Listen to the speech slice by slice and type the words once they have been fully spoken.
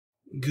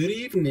Good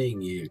evening,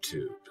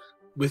 YouTube.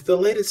 With the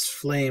latest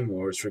flame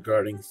wars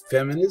regarding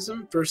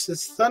feminism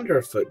versus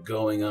Thunderfoot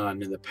going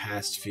on in the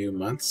past few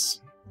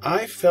months,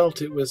 I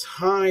felt it was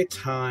high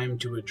time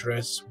to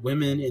address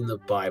women in the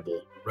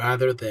Bible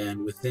rather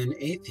than within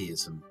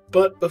atheism.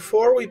 But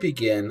before we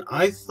begin,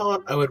 I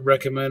thought I would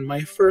recommend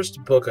my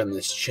first book on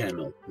this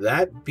channel,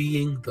 that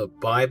being the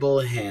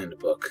Bible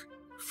Handbook,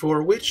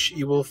 for which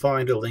you will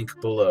find a link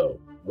below.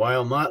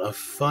 While not a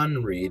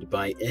fun read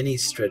by any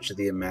stretch of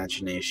the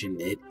imagination,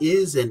 it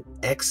is an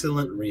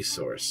excellent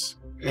resource,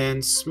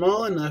 and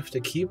small enough to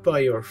keep by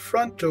your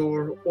front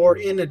door or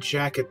in a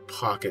jacket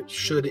pocket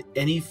should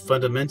any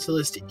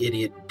fundamentalist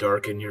idiot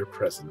darken your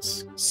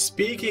presence.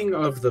 Speaking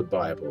of the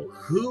Bible,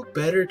 who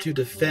better to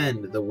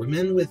defend the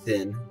women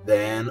within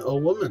than a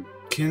woman?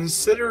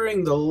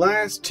 Considering the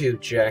last two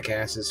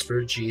jackasses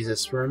for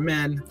Jesus were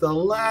men, the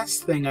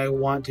last thing I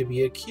want to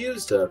be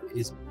accused of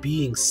is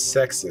being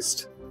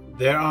sexist.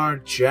 There are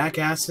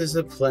jackasses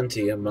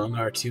aplenty among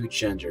our two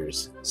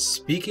genders.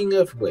 Speaking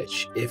of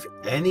which, if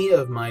any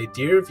of my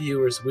dear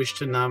viewers wish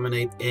to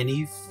nominate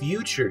any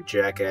future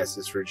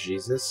jackasses for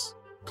Jesus,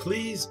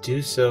 please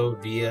do so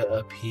via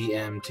a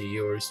PM to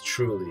yours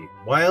truly,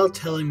 while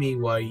telling me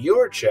why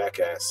your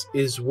jackass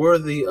is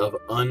worthy of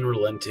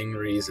unrelenting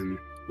reason.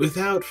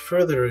 Without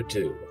further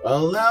ado,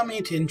 allow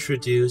me to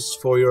introduce,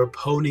 for your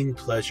poning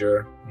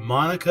pleasure,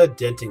 Monica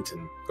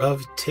Dentington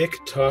of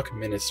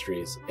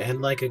TicTocMinistries,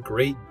 and like a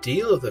great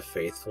deal of the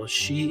faithful,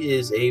 she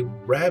is a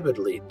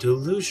rabidly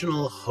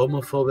delusional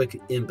homophobic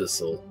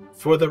imbecile.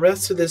 For the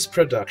rest of this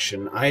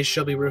production, I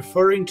shall be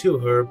referring to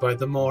her by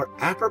the more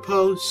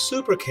apropos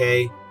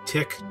super-K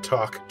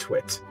Toc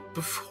Twit.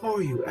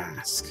 Before you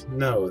ask,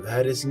 no,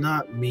 that is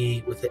not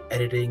me with the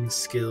editing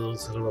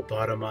skills of a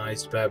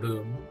lobotomized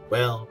baboon.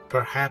 Well,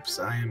 perhaps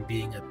I am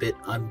being a bit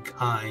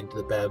unkind to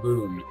the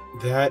baboon.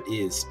 That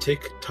is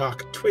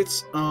TikTok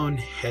Twit's own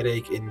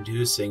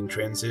headache-inducing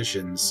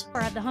transitions.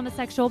 Of the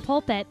homosexual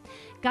pulpit,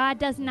 God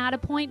does not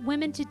appoint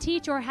women to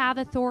teach or have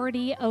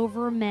authority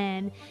over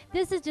men.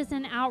 This is just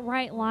an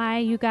outright lie,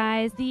 you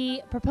guys.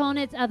 The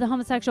proponents of the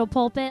homosexual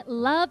pulpit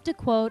love to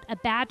quote a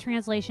bad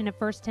translation of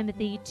 1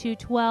 Timothy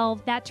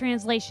 2:12. That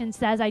translation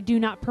says, "I do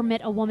not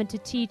permit a woman to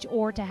teach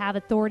or to have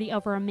authority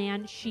over a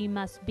man. She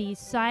must be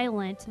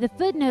silent." The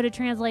footnoted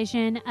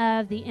translation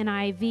of the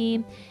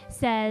NIV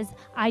says,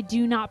 "I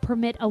do not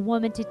permit a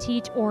woman to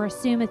teach or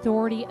assume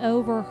authority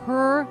over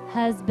her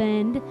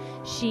husband.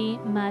 She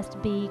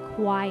must be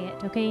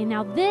quiet." Okay,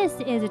 now this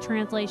is a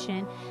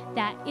translation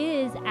that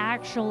is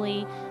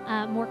actually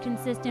more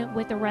consistent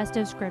with the rest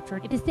of Scripture.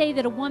 To say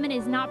that a woman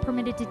is not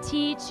permitted to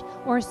teach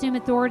or assume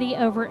authority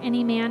over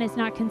any man is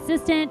not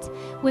consistent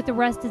with the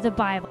rest of the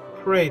Bible.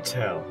 Pray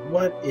tell,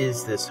 what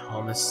is this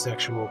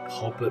homosexual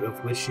pulpit of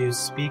which you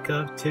speak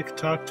of,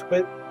 TikTok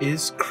Twit?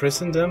 Is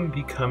Christendom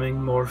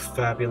becoming more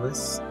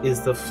fabulous?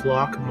 Is the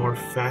flock more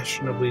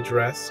fashionably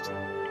dressed?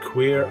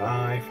 Queer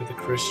eye for the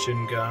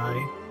Christian guy?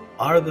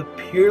 Are the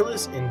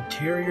peerless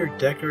interior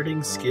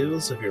decorating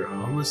skills of your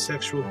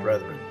homosexual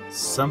brethren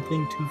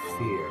something to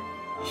fear?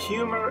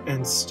 Humor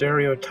and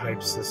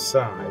stereotypes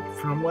aside,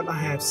 from what I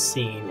have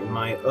seen in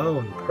my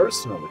own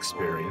personal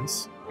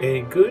experience,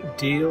 a good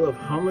deal of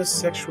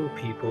homosexual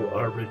people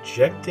are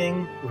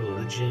rejecting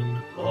religion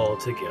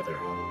altogether.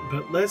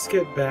 But let's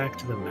get back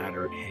to the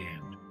matter at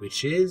hand,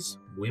 which is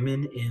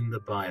women in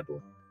the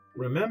Bible.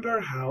 Remember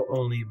how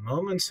only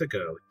moments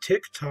ago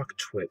TikTok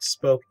Twit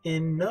spoke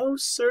in no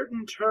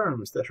certain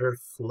terms that her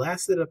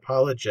flaccid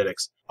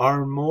apologetics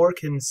are more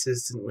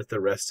consistent with the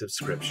rest of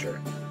Scripture?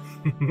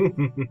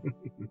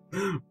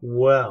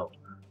 Well,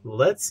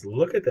 let's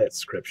look at that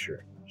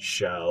Scripture,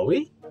 shall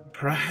we?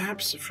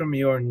 Perhaps from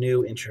your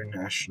new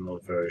international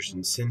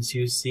version, since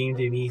you seem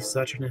to be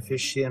such an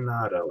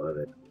aficionado of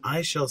it,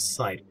 I shall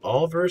cite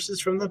all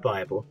verses from the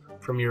Bible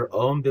from your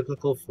own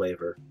biblical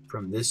flavor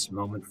from this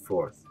moment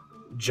forth.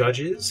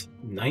 Judges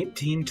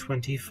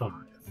 19:25.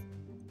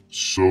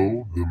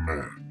 So the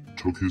man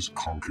took his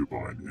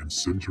concubine and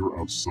sent her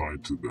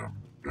outside to them,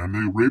 and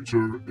they raped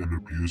her and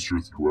abused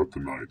her throughout the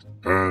night,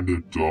 and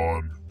at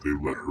dawn they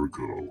let her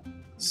go.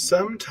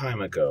 Some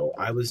time ago,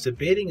 I was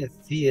debating a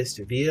theist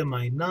via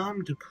my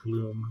nom de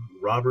plume,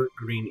 Robert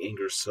Green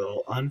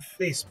Ingersoll, on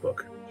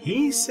Facebook.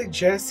 He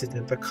suggested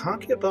that the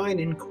concubine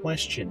in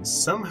question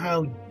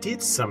somehow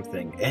did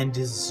something and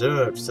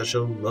deserved such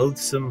a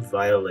loathsome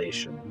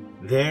violation.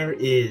 There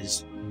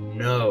is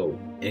no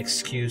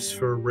excuse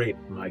for rape,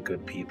 my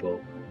good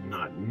people.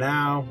 Not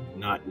now,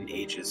 not in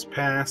ages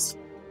past,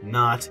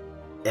 not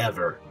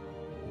ever.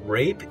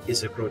 Rape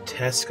is a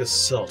grotesque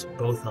assault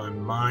both on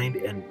mind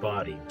and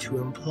body. To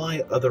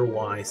imply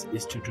otherwise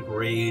is to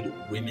degrade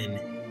women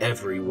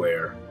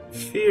everywhere.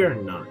 Fear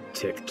not,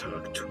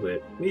 TikTok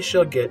Twit. We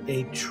shall get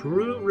a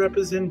true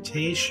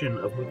representation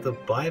of what the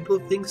Bible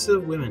thinks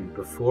of women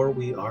before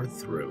we are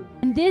through.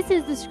 And this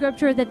is the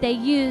scripture that they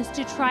use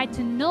to try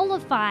to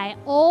nullify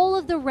all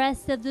of the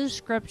rest of the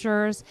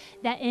scriptures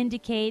that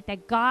indicate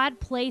that God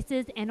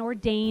places and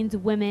ordains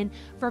women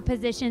for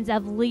positions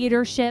of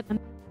leadership.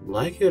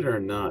 Like it or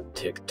not,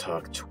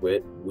 Toc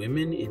Twit,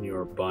 women in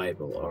your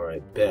Bible are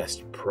at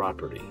best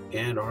property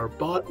and are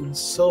bought and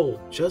sold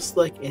just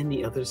like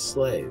any other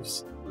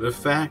slaves. The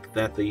fact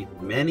that the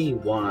many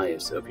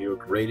wives of your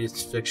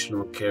greatest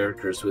fictional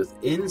characters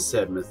within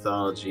said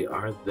mythology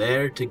are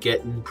there to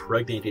get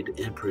impregnated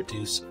and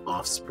produce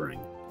offspring.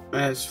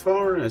 As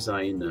far as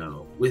I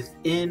know,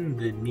 within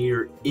the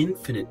near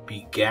infinite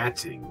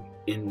begatting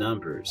in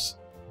Numbers,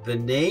 the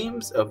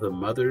names of the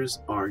mothers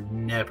are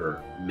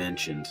never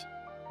mentioned.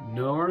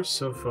 Nor,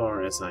 so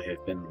far as I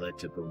have been led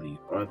to believe,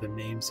 are the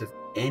names of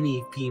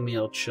any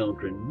female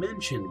children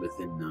mentioned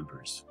within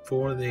Numbers,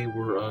 for they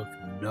were of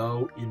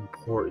no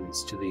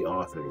importance to the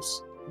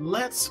authors.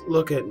 Let's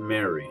look at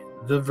Mary,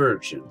 the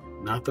virgin,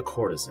 not the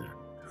courtesan,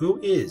 who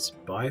is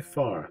by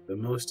far the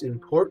most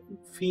important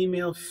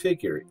female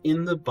figure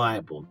in the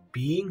Bible,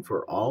 being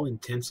for all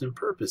intents and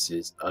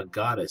purposes a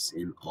goddess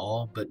in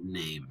all but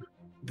name.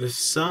 The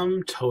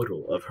sum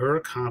total of her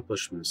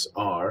accomplishments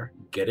are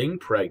getting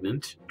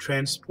pregnant,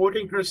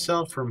 transporting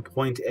herself from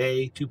point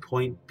A to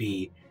point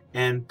B,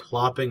 and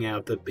plopping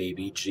out the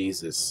baby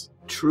Jesus.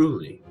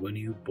 Truly, when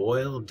you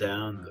boil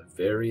down the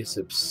various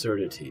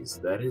absurdities,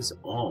 that is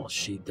all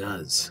she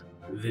does.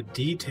 The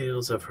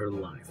details of her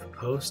life,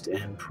 post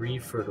and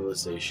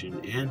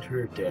pre-fertilization, and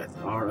her death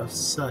are of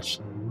such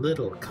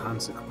little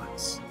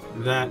consequence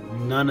that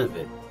none of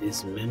it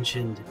is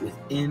mentioned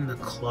within the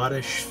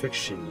cloddish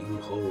fiction you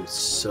hold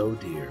so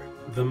dear.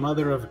 The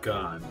Mother of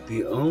God,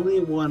 the only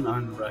one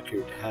on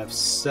record to have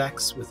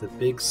sex with a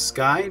big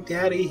sky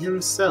daddy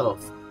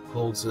himself,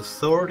 holds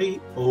authority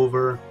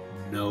over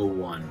no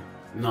one.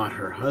 Not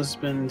her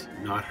husband,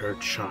 not her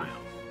child.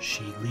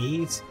 She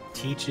leads,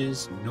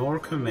 teaches, nor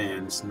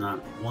commands not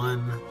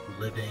one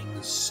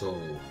living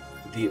soul.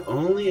 The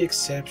only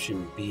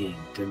exception being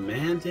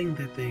demanding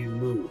that they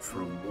move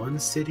from one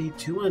city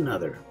to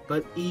another,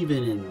 but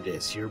even in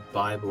this your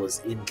Bible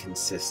is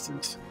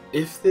inconsistent.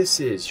 If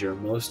this is your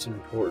most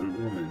important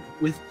woman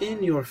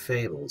within your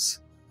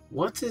fables,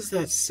 what does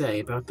that say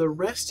about the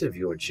rest of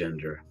your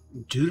gender?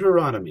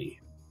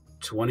 Deuteronomy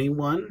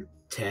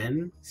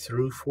 21:10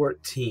 through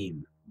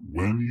 14.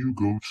 When you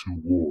go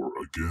to war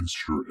against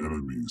your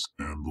enemies,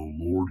 and the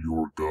Lord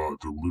your God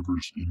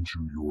delivers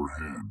into your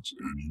hands,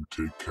 and you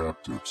take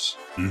captives,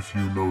 if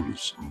you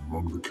notice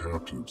among the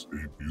captives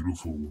a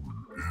beautiful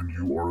woman, and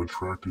you are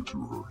attracted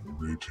to her, you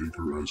may take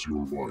her as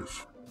your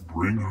wife.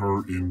 Bring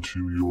her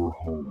into your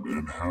home,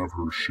 and have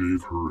her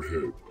shave her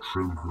head,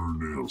 trim her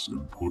nails,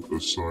 and put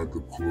aside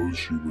the clothes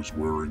she was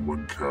wearing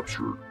when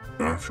captured.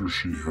 After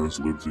she has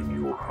lived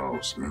in your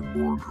house and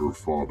mourned her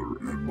father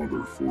and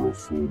mother for a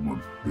full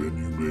month, then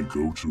you may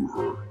go to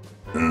her,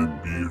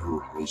 and be her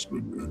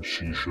husband, and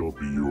she shall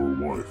be your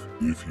wife.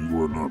 If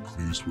you are not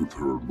pleased with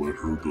her, let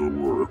her go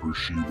wherever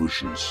she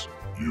wishes.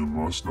 You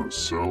must not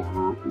sell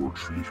her or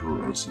treat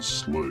her as a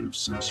slave,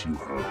 since you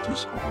have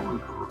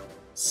dishonored her.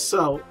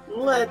 So,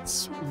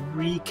 let's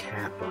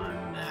recap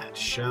on that,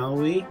 shall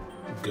we?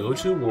 Go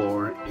to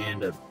war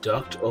and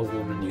abduct a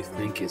woman you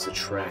think is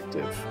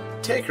attractive.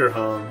 Take her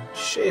home,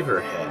 shave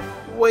her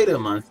head, wait a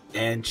month,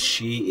 and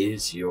she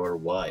is your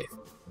wife.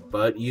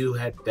 But you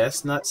had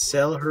best not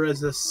sell her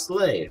as a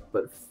slave,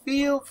 but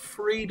feel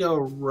free to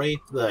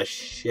rape the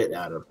shit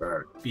out of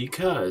her.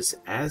 Because,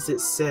 as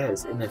it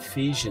says in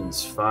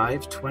Ephesians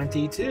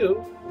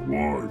 5:22,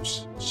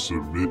 Wives,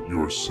 submit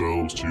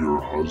yourselves to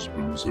your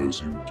husbands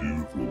as you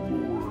do the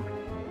Lord.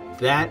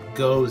 that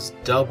goes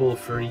double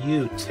for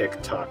you,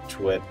 TicToc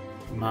Twit.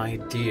 My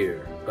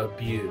dear,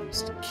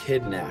 abused,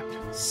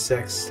 kidnapped,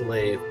 sex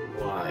slave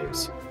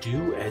wives,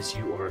 do as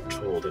you are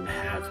told and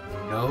have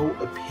no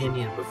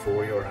opinion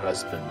before your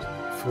husband,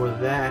 for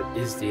that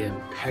is the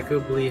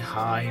impeccably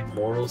high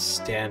moral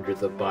standard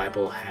the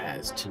Bible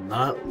has, to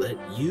not let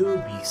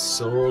you be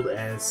sold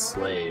as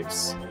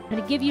slaves. I'm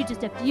going to give you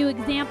just a few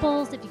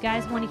examples. If you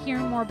guys want to hear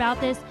more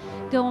about this,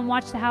 go and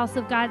watch the House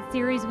of God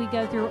series. We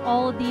go through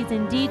all of these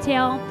in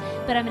detail,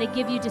 but I'm going to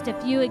give you just a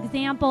few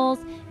examples.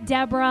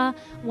 Deborah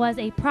was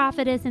a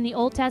prophetess in the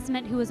Old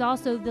Testament who was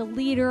also the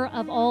leader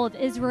of all of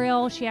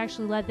Israel. She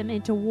actually led them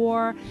into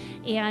war,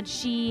 and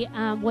she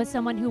was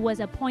someone who was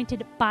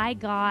appointed by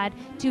God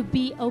to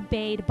be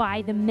obeyed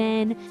by the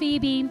men.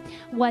 Phoebe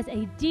was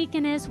a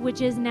deaconess,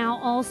 which is now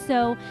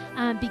also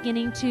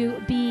beginning to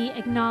be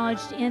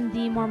acknowledged in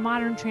the more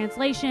modern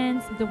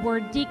translations. The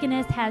word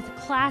deaconess has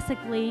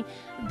classically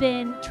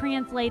been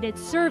translated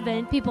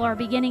servant. People are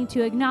beginning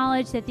to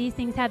acknowledge that these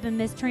things have been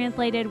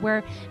mistranslated,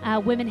 where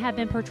women have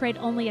been portrayed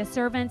only as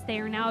servants. They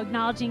are now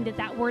acknowledging that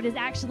that word is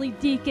actually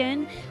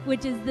deacon,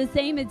 which is the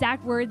same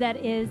exact word that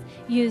is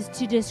used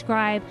to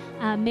describe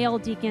male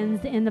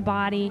deacons in the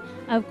body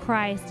of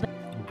Christ.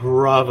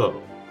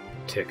 Bravo,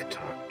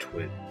 TicToc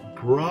Twit.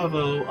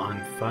 Bravo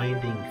on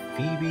finding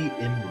Phoebe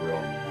in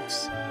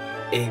romance,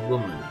 a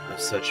woman of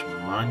such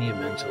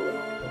monumental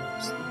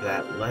importance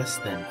that less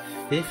than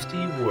 50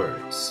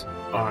 words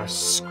are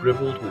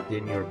scribbled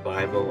within your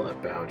Bible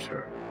about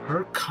her.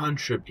 Her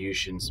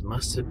contributions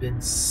must have been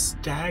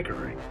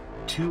staggering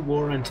to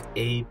warrant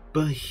a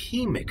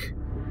behemoth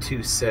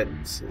 2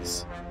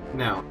 sentences.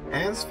 Now,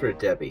 as for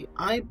Debbie,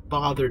 I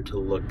bothered to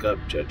look up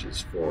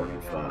Judges 4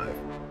 and 5.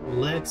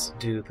 Let's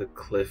do the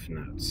Cliff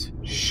Notes,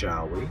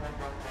 shall we?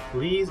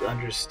 Please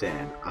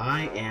understand,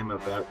 I am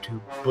about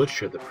to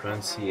butcher the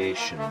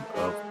pronunciation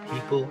of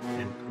people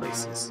and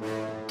places.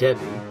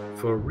 Debbie,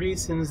 for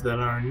reasons that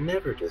are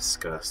never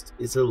discussed,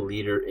 is a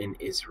leader in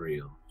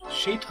Israel.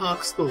 She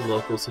talks the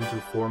locals into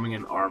forming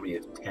an army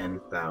of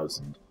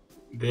 10,000.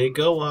 They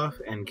go off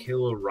and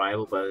kill a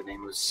rival by the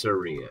name of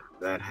Suriah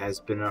that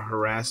has been a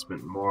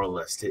harassment more or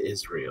less to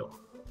Israel.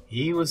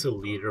 He was a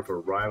leader of a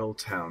rival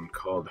town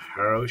called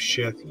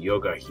Harosheth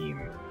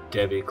Yogahim.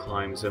 Debbie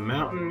climbs a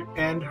mountain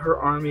and her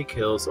army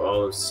kills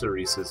all of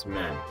Suriah's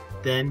men.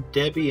 Then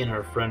Debbie and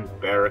her friend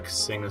Barak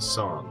sing a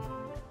song.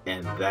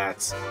 And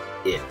that's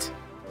it.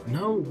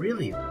 No,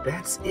 really,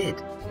 that's it.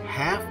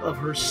 Half of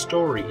her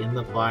story in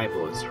the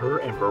Bible is her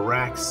and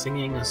Barak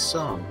singing a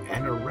song,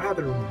 and a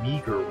rather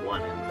meager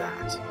one at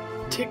that.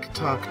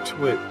 TicToc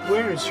Twit,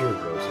 where is your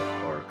Rosa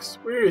Parks?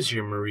 Where is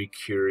your Marie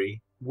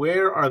Curie?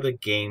 Where are the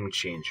game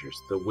changers,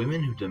 the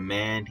women who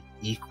demand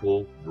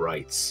equal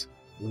rights?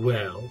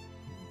 Well,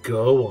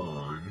 go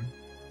on.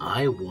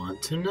 I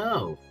want to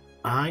know.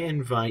 I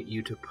invite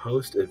you to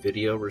post a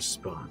video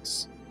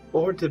response,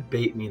 or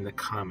debate me in the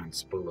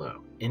comments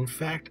below. In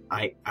fact,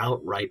 I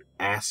outright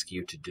ask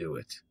you to do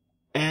it.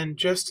 And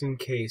just in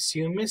case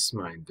you miss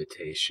my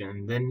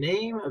invitation, the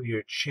name of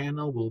your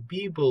channel will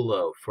be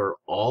below for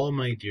all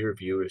my dear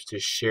viewers to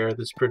share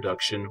this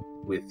production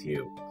with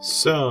you.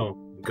 So,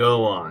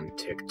 go on,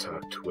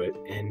 TicToc Twit,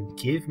 and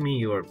give me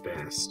your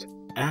best.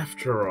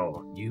 After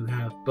all, you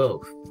have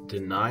both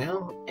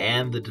denial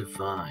and the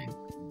divine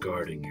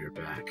guarding your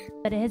back.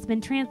 But it has been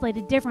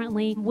translated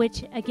differently,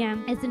 which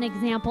again is an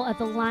example of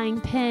the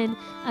lying pen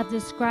of the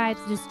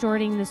scribes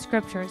distorting the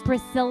scriptures.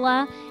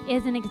 Priscilla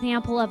is an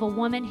example of a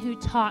woman who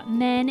taught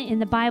men in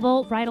the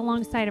Bible right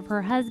alongside of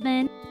her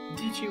husband.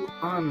 Did you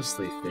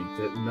honestly think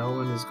that no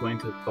one is going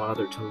to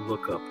bother to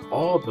look up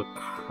all the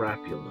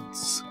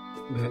crapulence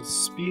that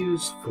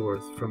spews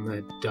forth from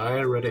that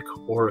diuretic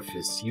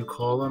orifice you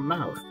call a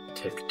mouth,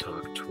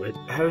 TicToc Twit?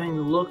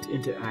 Having looked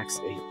into Acts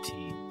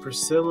 18,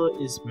 Priscilla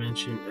is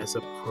mentioned as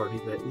a party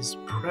that is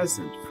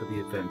present for the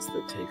events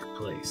that take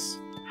place.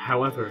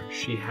 However,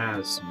 she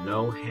has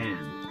no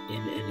hand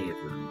in any of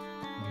them.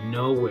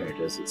 Nowhere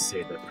does it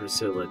say that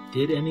Priscilla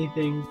did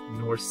anything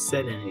nor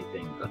said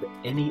anything of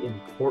any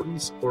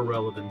importance or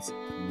relevance,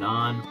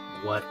 none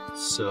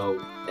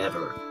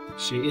whatsoever.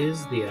 She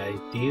is the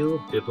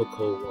ideal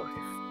biblical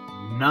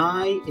wife,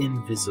 nigh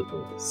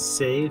invisible,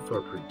 save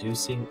for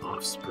producing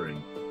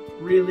offspring.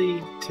 Really,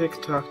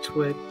 TicToc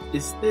Twit,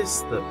 is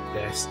this the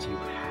best you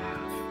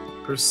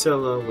have?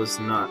 Priscilla was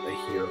not a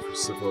hero for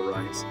civil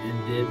rights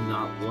and did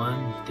not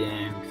one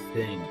damn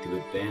thing to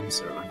advance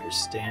our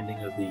understanding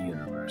of the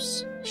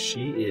universe.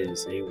 She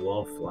is a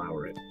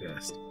wallflower at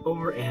best,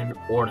 or an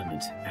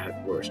ornament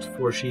at worst,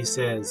 for she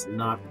says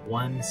not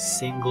one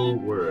single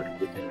word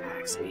within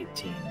Acts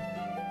 18.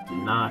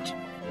 Not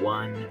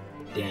one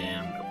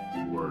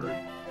damn word.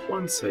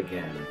 Once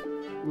again,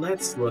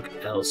 let's look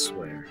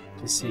elsewhere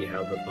to see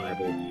how the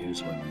Bible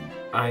views women.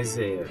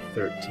 Isaiah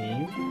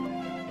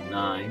 13,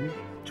 9,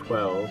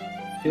 12,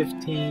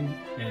 15,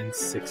 and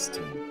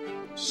 16.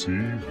 See,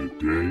 the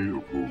day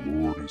of the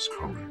Lord is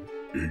coming,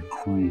 a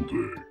cruel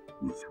day,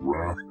 with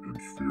wrath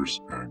and fierce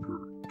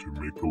anger, to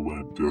make the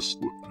land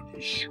desolate and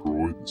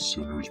destroy the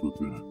sinners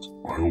within it.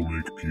 I will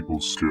make people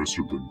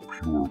scarcer than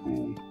pure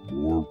gold,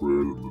 more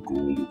rare than the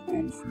gold of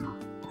Ophir.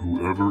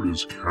 Whoever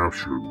is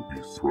captured will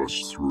be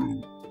thrust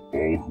through.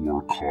 All who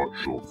are caught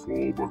shall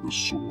fall by the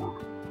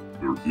sword.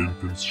 Their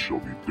infants shall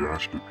be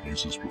dashed to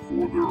pieces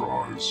before their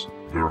eyes.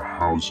 Their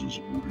houses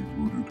will be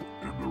looted,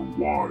 and their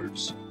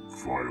wives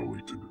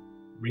violated.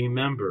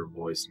 Remember,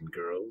 boys and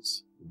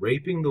girls,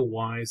 raping the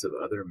wives of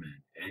other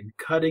men and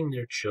cutting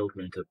their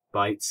children into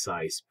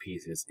bite-sized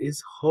pieces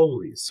is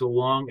holy so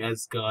long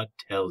as God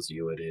tells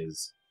you it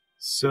is.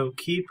 So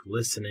keep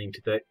listening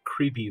to that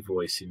creepy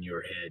voice in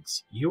your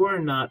heads. You are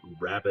not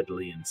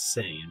rabidly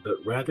insane, but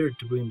rather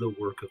doing the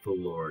work of the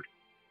Lord,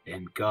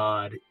 and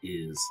God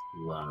is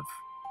love.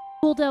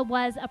 Huldah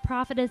was a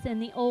prophetess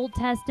in the Old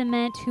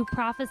Testament who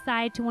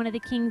prophesied to one of the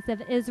kings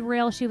of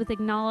Israel. She was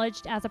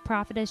acknowledged as a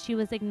prophetess. She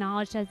was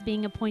acknowledged as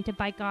being appointed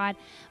by God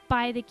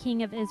by the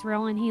king of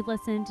Israel, and he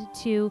listened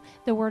to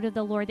the word of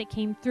the Lord that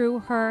came through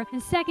her.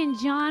 In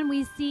 2 John,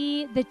 we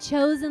see the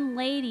chosen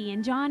lady,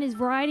 and John is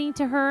writing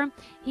to her.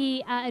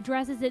 He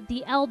addresses it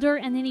the elder,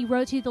 and then he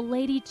wrote to the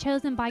lady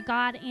chosen by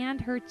God and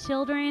her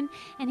children,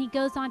 and he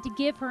goes on to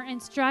give her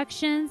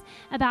instructions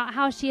about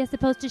how she is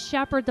supposed to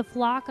shepherd the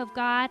flock of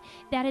God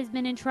that has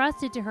been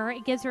entrusted to her.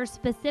 It gives her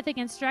specific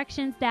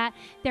instructions that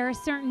there are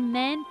certain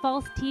men,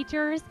 false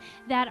teachers,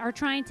 that are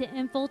trying to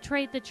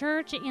infiltrate the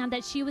church, and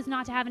that she was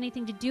not to have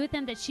anything to do with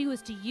them, that she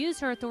was to use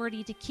her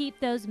authority to keep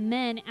those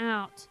men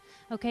out.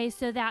 okay,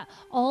 so that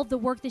all of the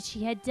work that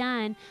she had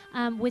done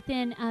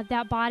within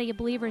that body of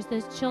believers,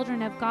 those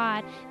children of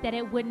God, that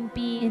it wouldn't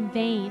be in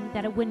vain,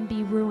 that it wouldn't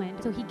be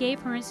ruined. So he gave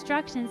her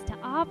instructions to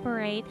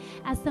operate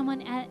as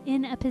someone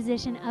in a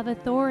position of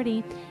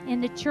authority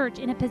in the church,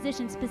 in a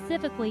position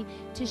specifically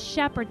to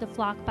shepherd the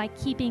flock by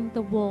keeping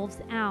the wolves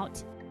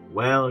out.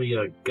 Well,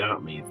 you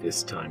got me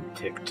this time,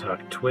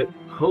 Toc Twit.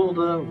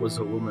 Huldah was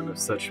a woman of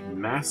such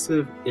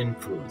massive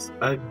influence,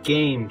 a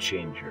game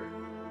changer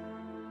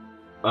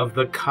of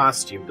the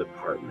costume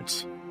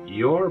department.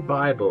 Your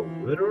Bible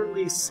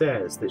literally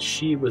says that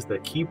she was the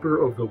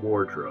keeper of the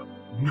wardrobe.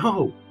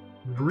 No,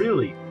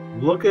 really,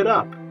 look it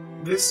up.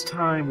 This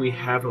time we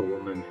have a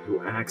woman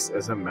who acts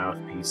as a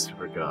mouthpiece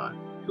for God,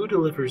 who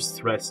delivers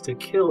threats to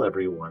kill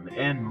everyone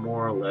and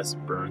more or less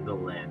burn the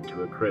land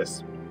to a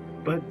crisp.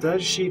 But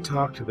does she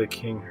talk to the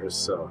king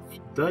herself?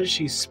 Does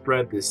she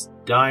spread this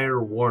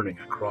dire warning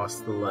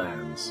across the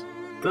lands?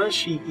 Does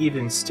she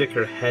even stick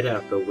her head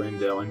out the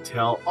window and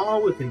tell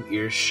all within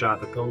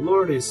earshot that the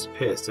Lord is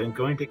pissed and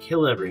going to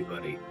kill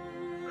everybody?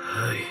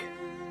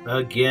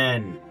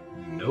 Again,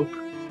 nope.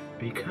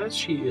 Because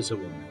she is a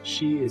woman,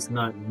 she is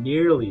not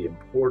nearly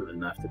important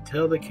enough to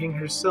tell the king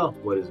herself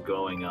what is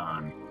going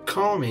on.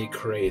 Call me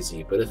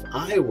crazy, but if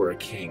I were a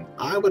king,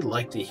 I would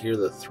like to hear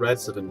the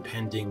threats of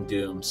impending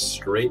doom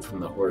straight from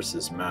the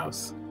horse's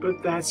mouth.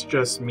 But that's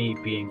just me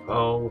being,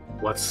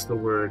 what's the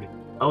word?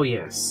 Oh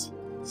yes,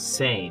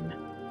 sane.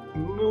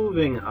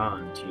 Moving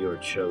on to your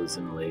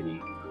chosen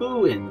lady.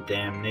 Who in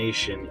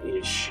damnation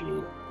is she?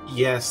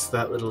 Yes,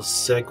 that little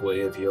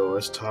segue of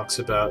yours talks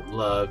about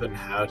love and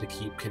how to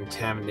keep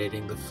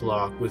contaminating the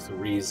flock with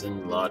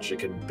reason,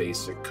 logic, and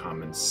basic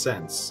common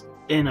sense.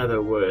 In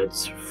other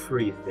words,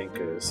 free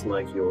thinkers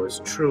like yours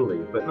truly,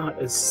 but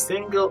not a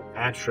single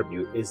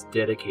attribute is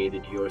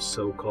dedicated to your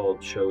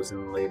so-called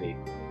chosen lady.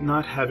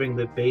 Not having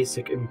the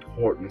basic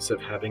importance of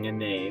having a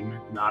name,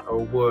 not a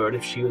word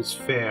if she was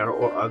fair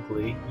or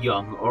ugly,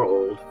 young or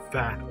old,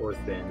 fat or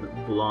thin,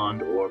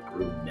 blonde or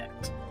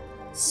brunette.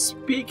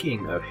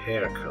 Speaking of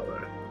hair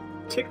color,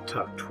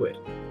 Toc Twit,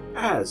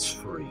 as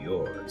for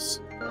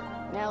yours.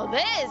 Now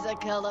there's a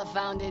color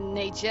found in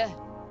nature.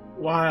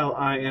 While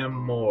I am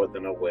more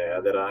than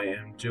aware that I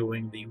am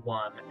doing the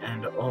one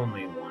and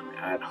only one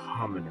ad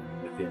hominem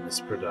within this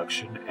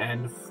production,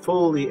 and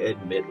fully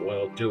admit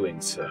while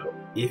doing so,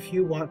 if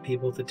you want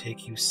people to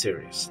take you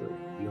seriously,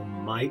 you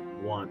might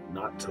want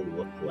not to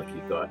look like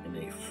you got in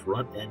a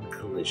front-end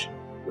collision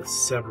with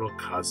several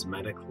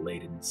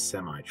cosmetic-laden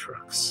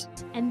semi-trucks.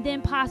 And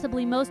then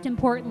possibly most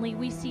importantly,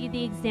 we see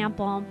the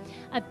example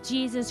of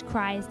Jesus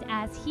Christ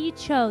as he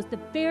chose the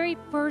very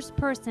first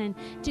person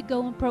to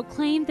go and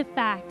proclaim the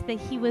fact that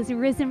he was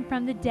risen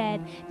from the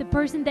dead. The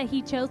person that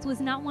he chose was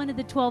not one of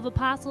the 12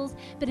 apostles,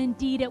 but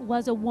indeed it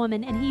was a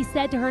woman. And he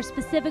said to her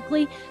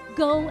specifically,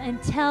 "Go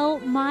and tell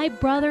my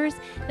brothers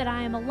that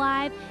I am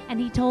alive."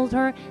 And he told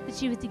her that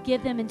she was to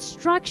give them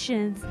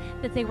instructions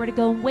that they were to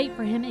go and wait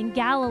for him in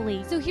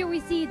Galilee. So here we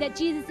see that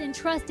Jesus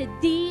entrusted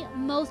the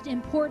most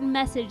important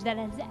message that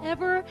has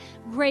ever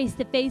graced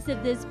the face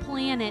of this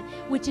planet,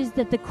 which is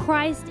that the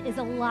Christ is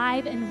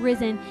alive and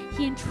risen.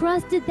 He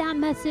entrusted that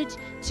message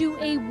to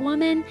a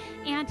woman,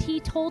 and he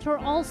told her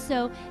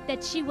also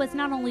that she was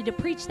not only to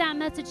preach that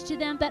message to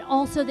them, but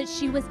also that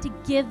she was to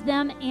give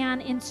them an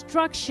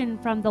instruction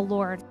from the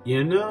Lord.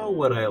 You know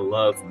what I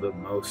love the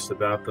most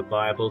about the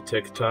Bible,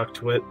 TicToc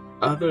Twit?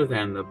 Other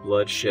than the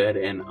bloodshed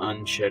and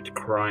unchecked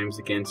crimes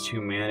against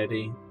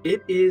humanity,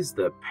 it is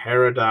the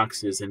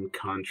paradoxes and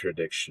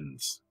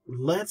contradictions.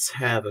 Let's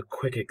have a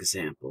quick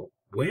example.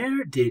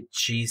 Where did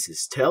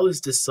Jesus tell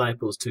his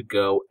disciples to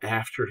go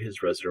after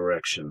his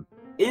resurrection?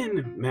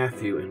 In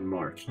Matthew and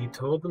Mark, he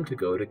told them to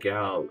go to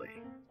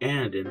Galilee.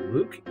 And in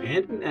Luke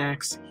and in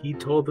Acts, he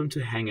told them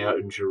to hang out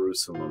in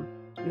Jerusalem.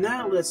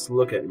 Now let's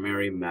look at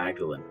Mary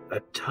Magdalene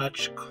a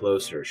touch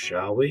closer,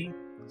 shall we?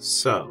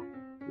 So,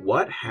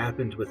 what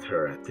happened with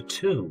her at the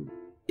tomb?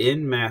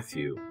 In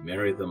Matthew,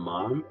 Mary the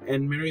mom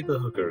and Mary the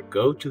hooker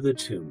go to the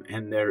tomb,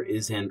 and there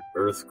is an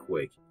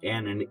earthquake,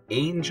 and an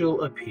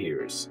angel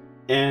appears.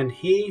 And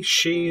he,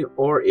 she,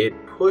 or it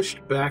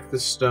pushed back the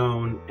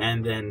stone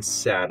and then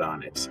sat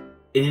on it.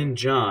 In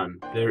John,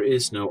 there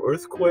is no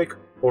earthquake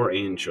or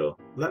angel.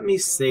 Let me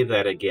say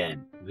that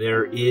again.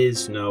 There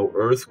is no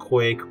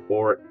earthquake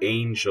or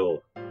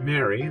angel.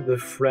 Mary, the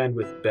friend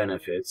with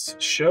benefits,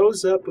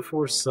 shows up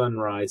before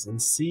sunrise and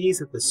sees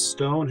that the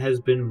stone has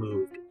been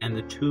moved and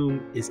the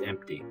tomb is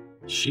empty.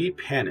 She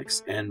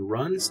panics and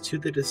runs to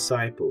the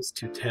disciples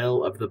to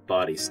tell of the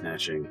body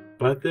snatching.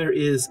 But there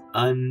is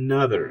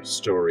another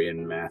story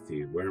in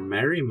Matthew where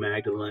Mary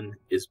Magdalene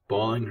is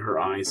bawling her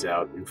eyes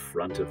out in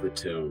front of the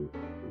tomb.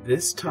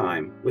 This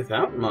time,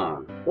 without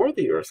Mom or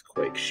the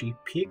earthquake, she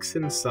peeks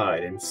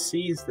inside and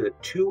sees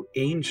that two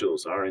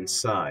angels are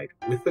inside,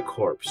 with the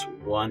corpse,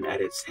 one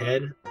at its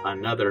head,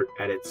 another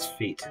at its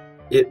feet.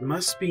 It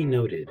must be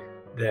noted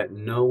that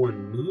no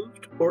one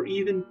moved or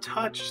even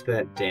touched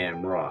that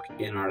damn rock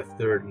in our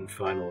third and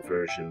final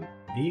version.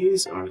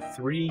 These are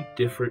three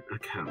different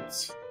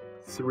accounts.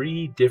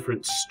 3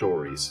 different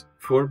stories.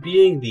 For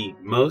being the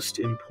most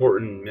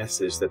important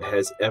message that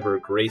has ever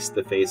graced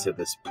the face of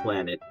this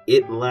planet,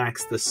 it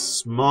lacks the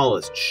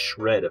smallest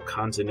shred of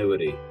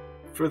continuity.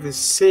 For the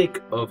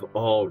sake of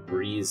all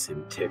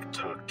reason,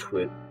 Toc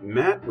Twit,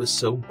 Matt was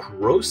so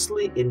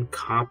grossly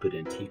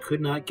incompetent he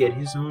could not get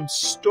his own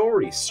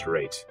story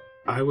straight.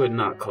 I would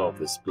not call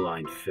this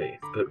blind faith,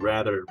 but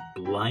rather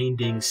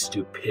blinding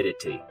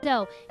stupidity.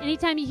 So,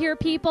 anytime you hear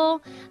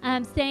people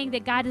saying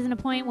that God doesn't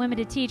appoint women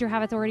to teach or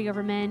have authority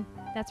over men,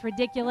 that's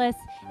ridiculous.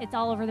 It's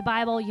all over the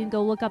Bible. You can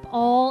go look up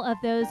all of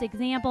those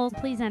examples.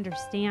 Please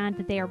understand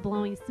that they are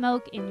blowing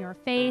smoke in your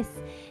face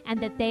and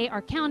that they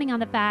are counting on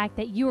the fact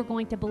that you are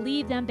going to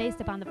believe them based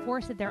upon the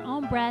force of their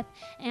own breath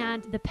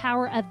and the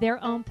power of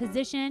their own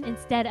position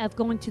instead of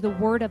going to the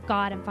Word of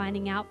God and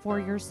finding out for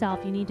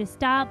yourself. You need to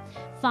stop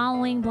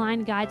following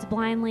blind guides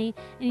blindly,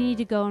 and you need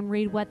to go and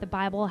read what the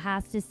Bible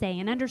has to say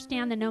and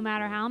understand that no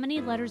matter how many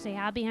letters they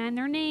have behind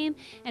their name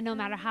and no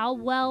matter how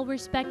well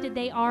respected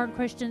they are in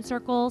Christian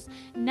circles,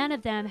 none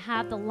of them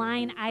have the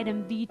line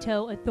item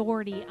veto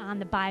authority on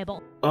the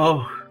Bible.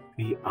 Oh,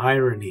 the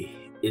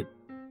irony. It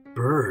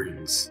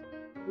burns.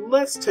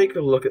 Let's take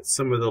a look at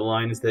some of the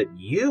lines that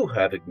you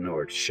have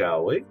ignored,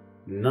 shall we?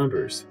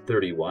 Numbers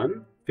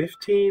 31,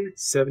 15,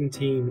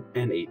 17,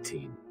 and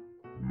 18.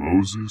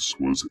 Moses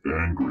was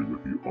angry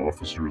with the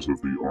officers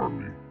of the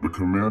army, the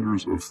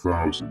commanders of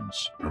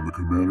thousands, and the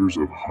commanders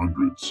of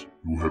hundreds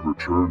who had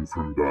returned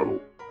from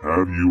battle.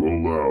 Have you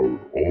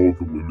allowed all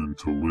the women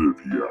to live,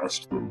 he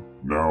asked them.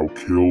 Now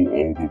kill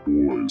all the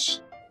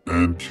boys,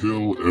 and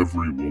kill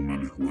every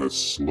woman who has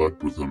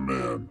slept with a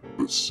man,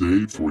 but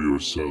save for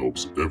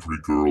yourselves every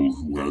girl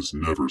who has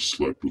never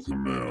slept with a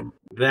man.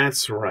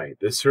 That's right,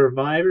 the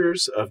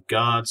survivors of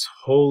God's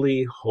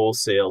holy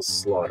wholesale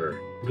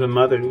slaughter. The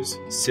mothers,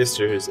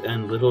 sisters,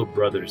 and little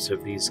brothers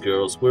of these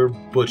girls were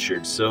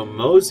butchered so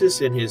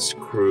Moses and his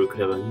crew could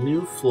have a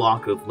new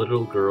flock of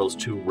little girls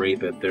to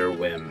rape at their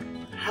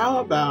whim. How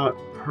about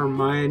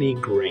Hermione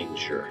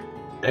Granger?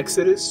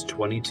 Exodus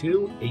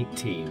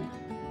 22:18.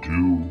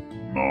 Do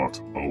not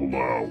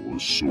allow a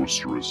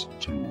sorceress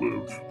to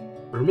live.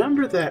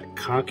 Remember that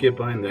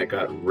concubine that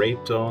got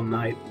raped all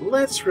night?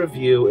 Let's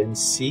review and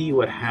see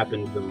what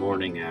happened the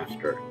morning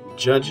after.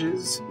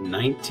 Judges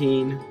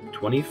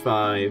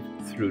 19:25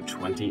 through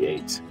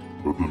 28.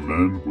 But the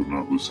men would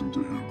not listen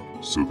to him.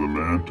 So the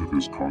man took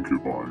his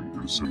concubine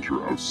and sent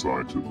her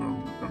outside to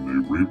them, and they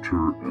raped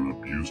her and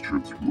abused her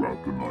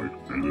throughout the night,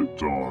 and at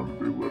dawn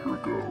they let her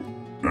go.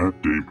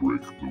 At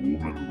daybreak, the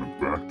woman went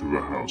back to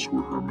the house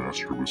where her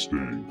master was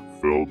staying,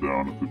 fell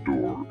down at the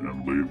door,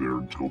 and lay there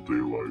until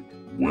daylight.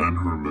 When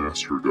her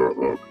master got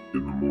up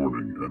in the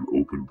morning and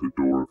opened the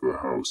door of the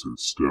house and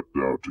stepped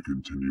out to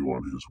continue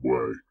on his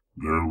way,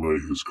 there lay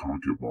his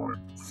concubine,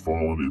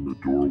 fallen in the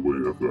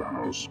doorway of the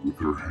house, with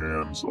her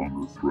hands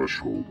on the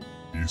threshold.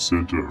 He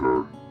said to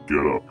her,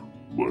 "Get up,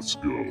 let's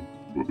go."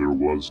 But there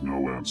was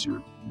no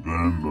answer.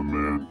 Then the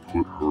man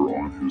put her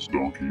on his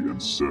donkey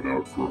and set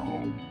out for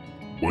home.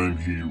 When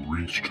he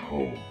reached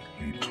home,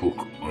 he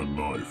took a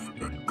knife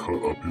and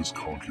cut up his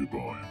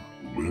concubine,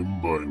 limb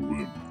by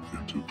limb,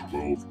 into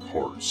 12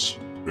 parts,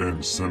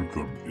 and sent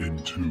them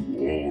into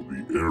all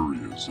the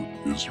areas of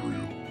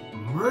Israel.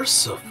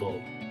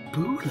 Merciful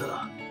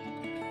Buddha!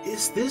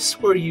 Is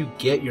this where you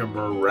get your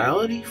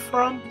morality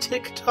from,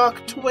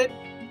 TikTok Twit?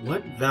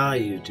 What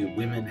value do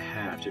women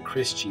have to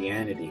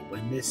Christianity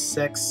when this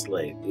sex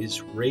slave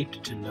is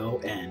raped to no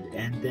end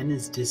and then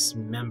is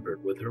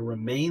dismembered with her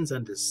remains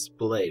on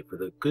display for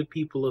the good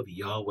people of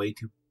Yahweh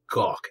to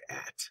gawk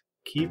at?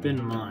 Keep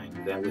in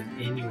mind that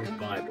within your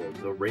Bible,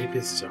 the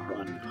rapists are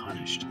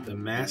unpunished. The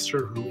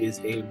master who is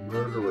a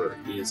murderer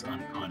is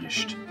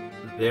unpunished.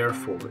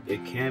 Therefore,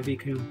 it can be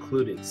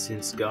concluded,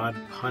 since God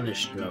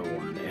punished no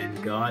one,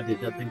 and God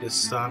did nothing to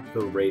stop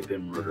the rape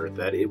and murder,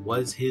 that it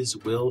was his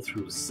will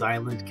through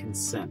silent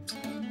consent.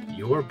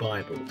 Your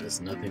Bible does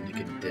nothing to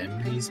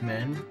condemn these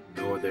men,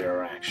 nor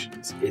their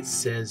actions. It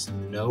says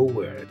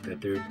nowhere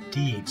that their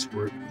deeds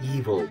were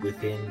evil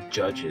within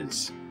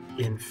Judges.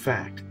 In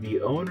fact,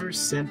 the owner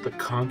sent the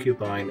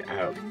concubine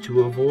out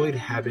to avoid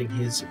having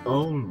his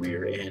own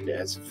rear end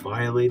as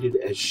violated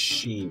as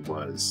she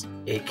was.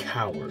 A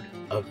coward,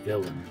 a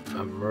villain,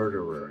 a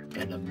murderer,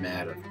 and a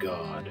man of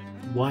God.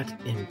 What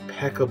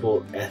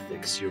impeccable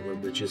ethics your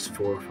religious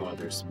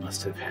forefathers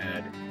must have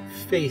had.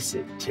 Face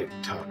it,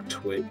 TikTok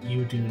Twit,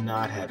 you do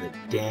not have a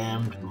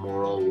damned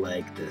moral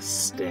leg to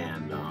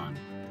stand on.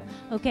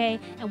 Okay,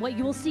 and what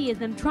you will see is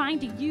them trying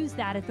to use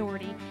that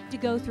authority to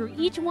go through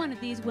each one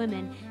of these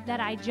women that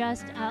I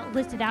just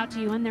listed out to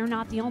you, and they're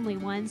not the only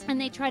ones,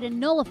 and they try to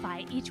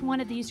nullify each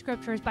one of these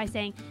scriptures by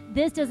saying,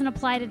 this doesn't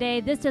apply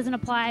today, this doesn't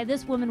apply,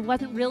 this woman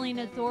wasn't really an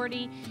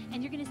authority,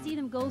 and you're going to see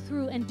them go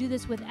through and do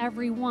this with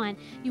every one.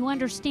 You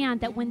understand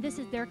that when this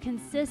is their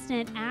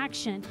consistent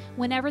action,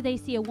 whenever they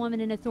see a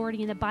woman in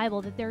authority in the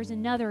Bible, that there's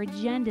another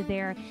agenda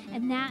there,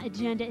 and that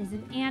agenda is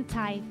an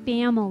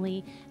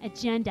anti-family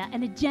agenda,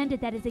 an agenda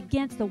that is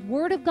against the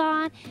Word of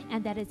God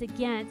and that is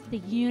against the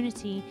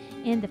unity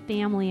in the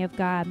family of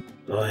God.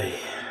 Boy,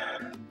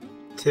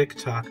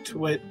 TicToc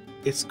Twit,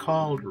 it's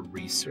called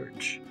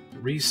research.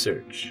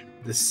 Research.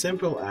 The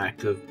simple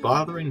act of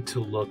bothering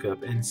to look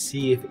up and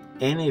see if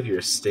any of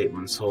your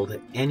statements hold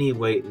any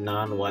weight,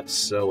 none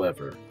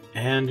whatsoever.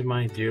 And,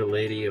 my dear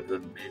lady of the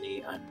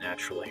many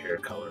unnatural hair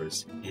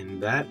colors, in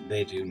that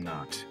they do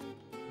not.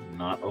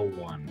 Not a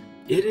one.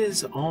 It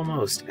is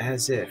almost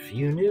as if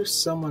you knew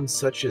someone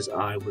such as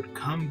I would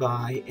come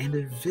by and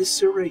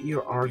eviscerate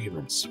your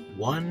arguments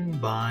one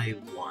by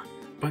one.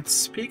 But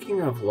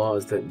speaking of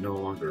laws that no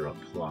longer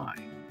apply,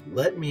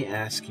 let me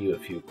ask you a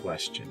few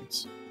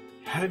questions.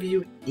 Have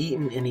you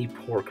eaten any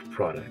pork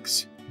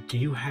products? Do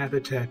you have a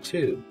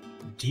tattoo?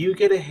 Do you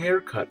get a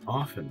haircut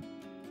often?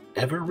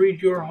 Ever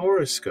read your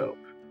horoscope?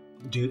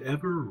 Do you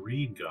ever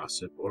read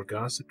gossip or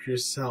gossip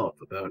yourself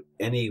about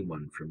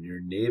anyone from your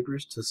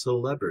neighbors to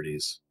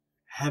celebrities?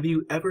 Have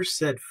you ever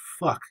said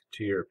fuck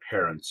to your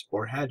parents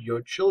or had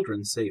your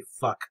children say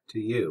fuck to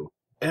you?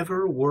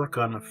 Ever work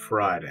on a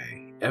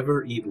Friday?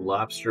 Ever eat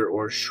lobster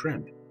or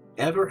shrimp?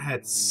 Ever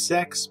had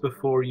sex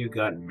before you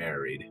got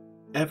married?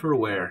 Ever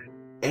wear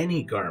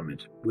any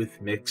garment with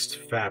mixed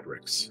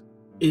fabrics?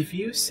 If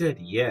you said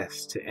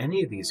yes to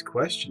any of these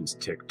questions,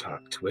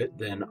 TicToc Twit,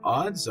 then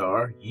odds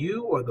are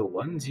you or the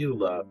ones you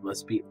love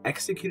must be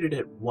executed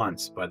at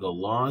once by the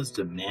laws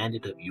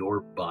demanded of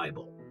your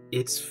Bible.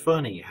 It's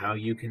funny how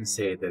you can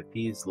say that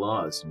these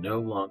laws no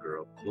longer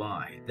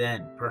apply,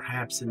 then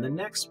perhaps in the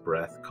next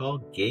breath call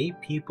gay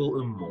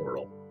people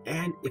immoral.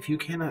 And if you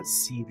cannot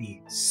see the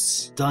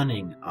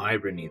stunning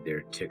irony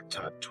there,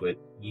 TicToc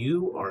Twit,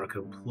 you are a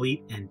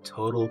complete and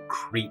total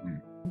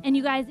cretin. And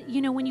you guys,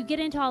 when you get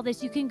into all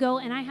this, you can go,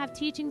 and I have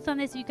teachings on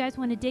this. If you guys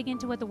want to dig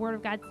into what the Word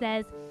of God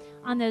says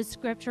on those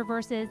scripture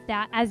verses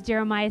that, as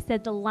Jeremiah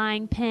said, the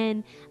lying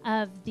pen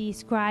of the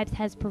scribes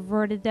has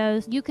perverted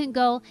those. You can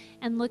go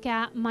and look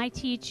at my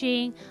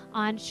teaching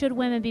on should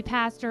women be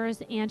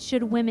pastors and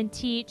should women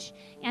teach.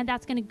 And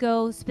that's going to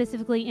go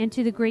specifically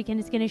into the Greek,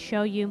 and it's going to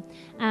show you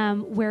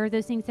where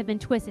those things have been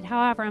twisted.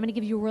 However, I'm going to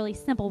give you a really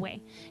simple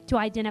way to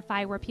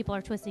identify where people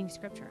are twisting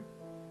scripture.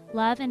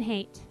 Love and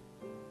hate.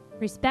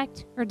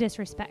 Respect or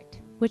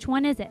disrespect? Which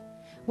one is it?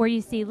 Where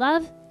you see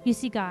love, you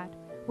see God.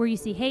 Where you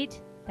see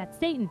hate, that's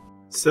Satan.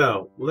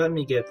 So, let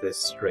me get this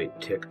straight,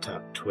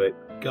 TicToc Twit.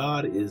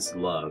 God is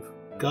love.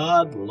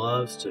 God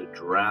loves to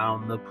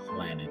drown the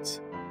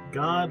planet.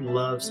 God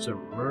loves to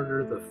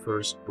murder the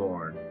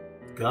firstborn.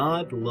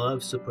 God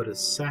loves to put a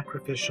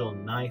sacrificial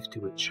knife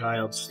to a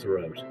child's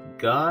throat.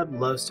 God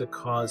loves to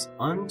cause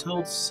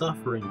untold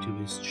suffering to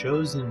his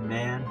chosen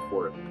man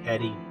for a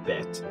petty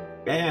bet.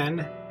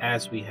 And,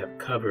 as we have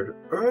covered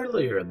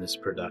earlier in this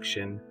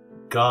production,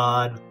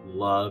 God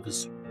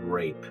loves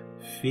rape.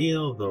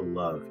 Feel the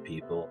love,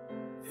 people.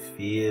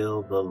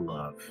 Feel the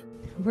love.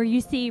 Where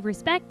you see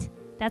respect,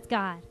 that's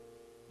God.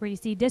 Where you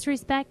see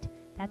disrespect,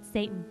 that's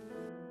Satan.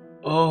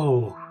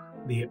 Oh,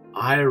 the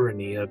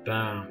irony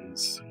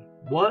abounds.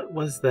 What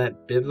was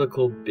that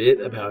biblical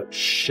bit about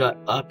shut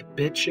up,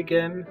 bitch,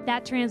 again?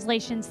 That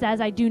translation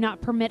says, I do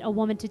not permit a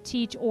woman to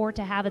teach or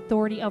to have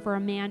authority over a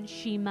man.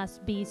 She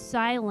must be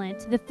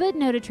silent. The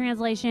footnoted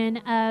translation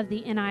of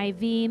the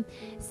NIV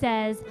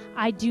says,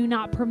 I do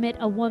not permit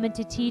a woman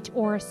to teach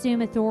or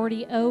assume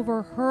authority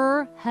over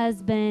her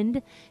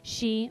husband.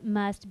 She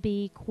must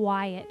be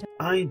quiet.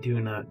 I do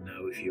not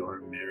know if you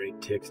are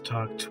married,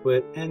 TicToc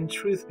Twit, and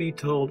truth be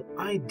told,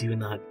 I do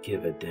not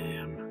give a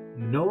damn.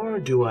 Nor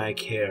do I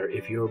care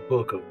if your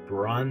book of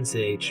Bronze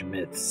Age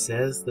myths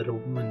says that a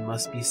woman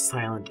must be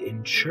silent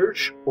in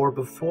church or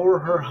before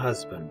her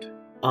husband.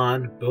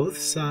 On both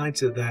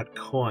sides of that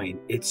coin,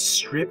 it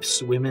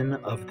strips women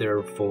of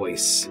their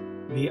voice.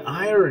 The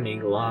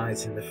irony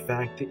lies in the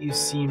fact that you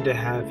seem to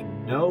have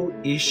no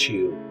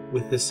issue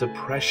with the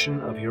suppression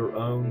of your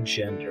own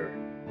gender,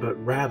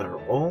 but rather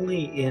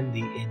only in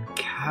the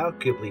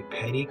incalculably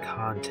petty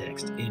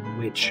context in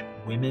which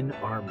women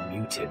are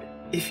muted.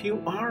 If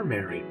you are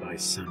married by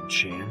some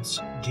chance,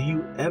 do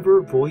you ever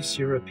voice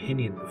your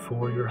opinion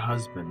before your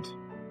husband?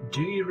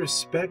 Do you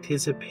respect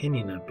his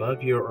opinion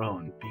above your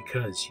own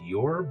because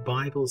your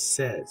Bible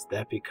says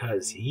that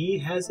because he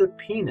has a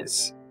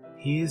penis,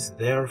 he is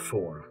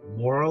therefore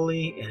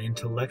morally and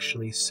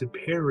intellectually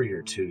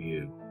superior to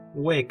you?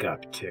 Wake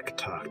up,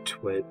 TicToc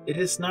Twit. It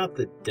is not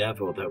the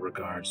devil that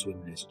regards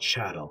women as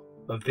chattel,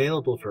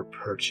 available for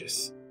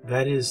purchase.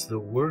 That is the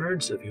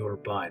words of your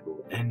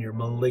Bible and your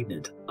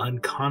malignant,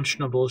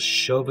 unconscionable,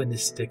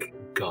 chauvinistic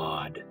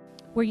God.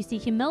 Where you see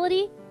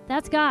humility,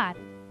 that's God.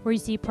 Where you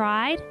see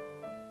pride,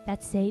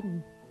 that's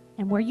Satan.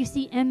 And where you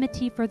see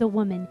enmity for the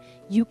woman,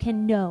 you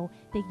can know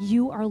that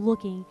you are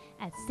looking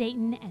at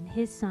Satan and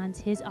his sons,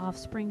 his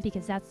offspring,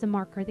 because that's the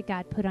marker that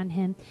God put on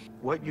him.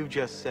 What you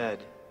just said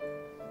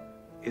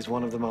is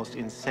one of the most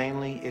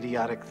insanely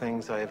idiotic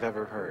things I have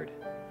ever heard.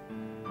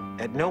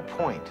 At no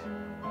point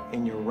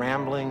in your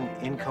rambling,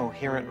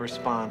 incoherent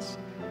response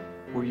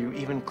were you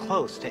even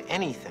close to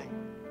anything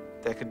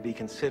that could be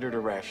considered a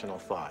rational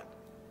thought.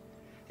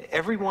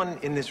 Everyone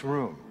in this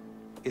room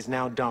is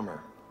now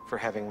dumber for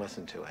having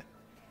listened to it.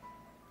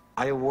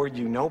 I award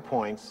you no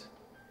points,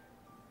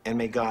 and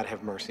may God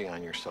have mercy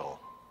on your soul.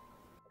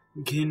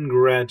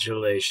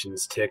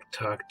 Congratulations,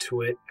 TicToc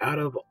Twit. Out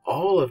of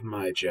all of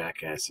my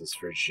jackasses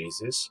for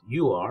Jesus,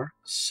 you are,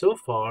 so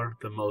far,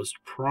 the most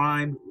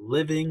prime,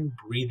 living,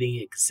 breathing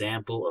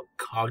example of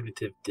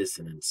cognitive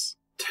dissonance.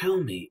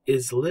 Tell me,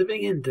 is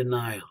living in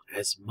denial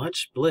as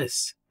much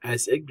bliss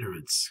as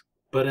ignorance?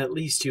 But at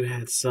least you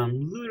had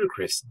some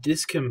ludicrous,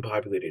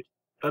 discombobulated,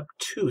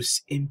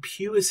 obtuse,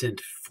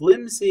 impuissant,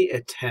 flimsy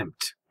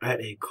attempt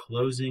at a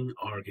closing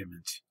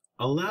argument.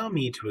 Allow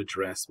me to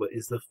address what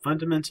is the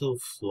fundamental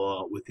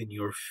flaw within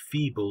your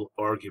feeble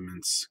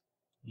arguments.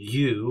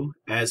 You,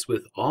 as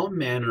with all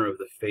manner of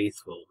the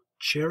faithful,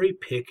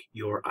 cherry-pick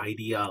your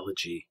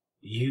ideology.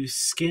 You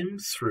skim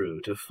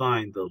through to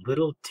find the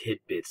little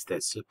tidbits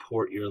that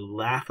support your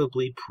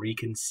laughably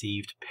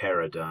preconceived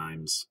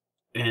paradigms,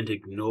 and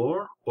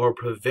ignore or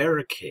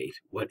prevaricate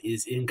what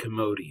is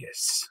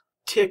incommodious.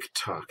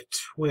 TicToc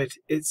Twit,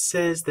 it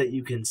says that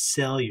you can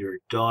sell your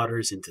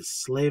daughters into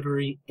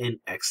slavery in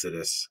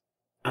Exodus.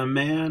 A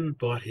man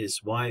bought his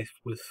wife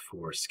with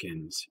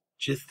foreskins.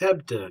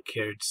 Jethebda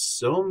cared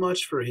so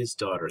much for his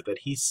daughter that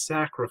he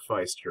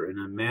sacrificed her in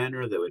a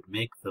manner that would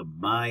make the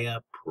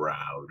Maya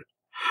proud.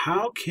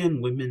 How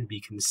can women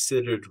be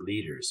considered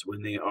leaders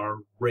when they are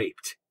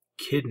raped,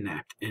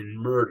 kidnapped, and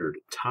murdered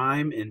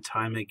time and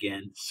time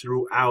again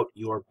throughout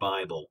your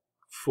Bible?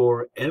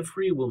 For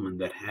every woman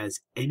that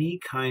has any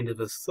kind of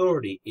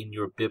authority in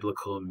your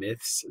biblical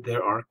myths,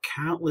 there are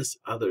countless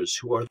others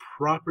who are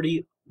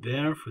property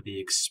there for the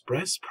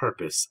express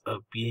purpose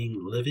of being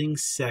living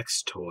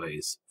sex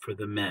toys for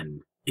the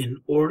men. In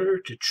order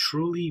to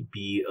truly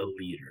be a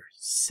leader,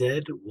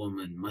 said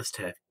woman must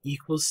have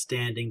equal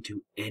standing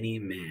to any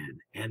man,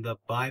 and the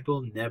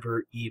Bible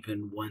never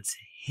even once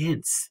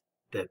hints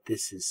that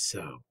this is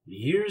so.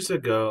 Years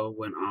ago,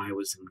 when I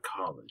was in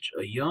college,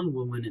 a young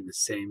woman in the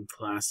same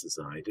class as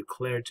I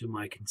declared to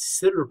my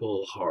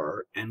considerable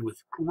horror and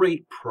with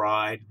great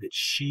pride that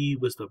she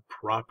was the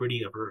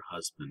property of her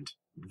husband.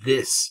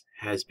 This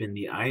has been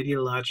the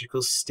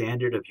ideological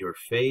standard of your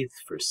faith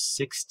for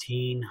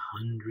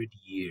 1,600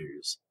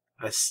 years,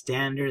 a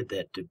standard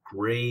that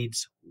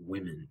degrades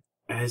women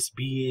as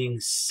being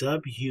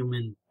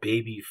subhuman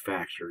baby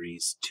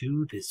factories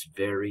to this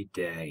very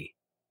day.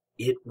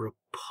 It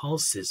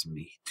repulses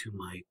me to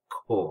my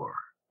core.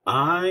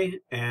 I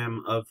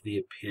am of the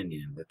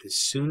opinion that the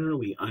sooner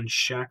we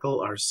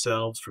unshackle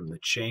ourselves from the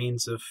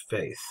chains of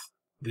faith,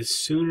 the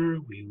sooner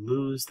we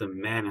lose the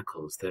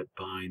manacles that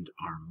bind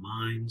our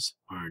minds,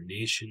 our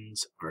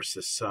nations, our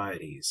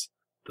societies,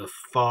 the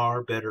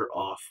far better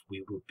off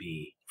we will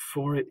be.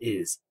 For it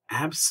is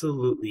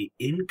absolutely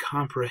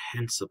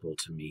incomprehensible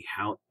to me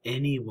how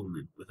any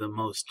woman with a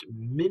most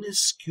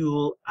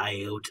minuscule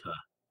iota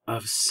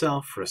of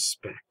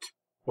self-respect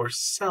or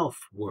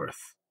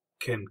self-worth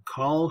can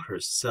call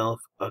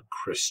herself a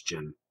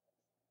Christian.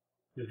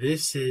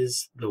 This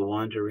is the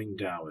Wandering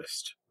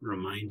Taoist,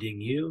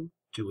 reminding you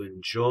to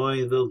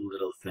enjoy the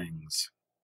little things.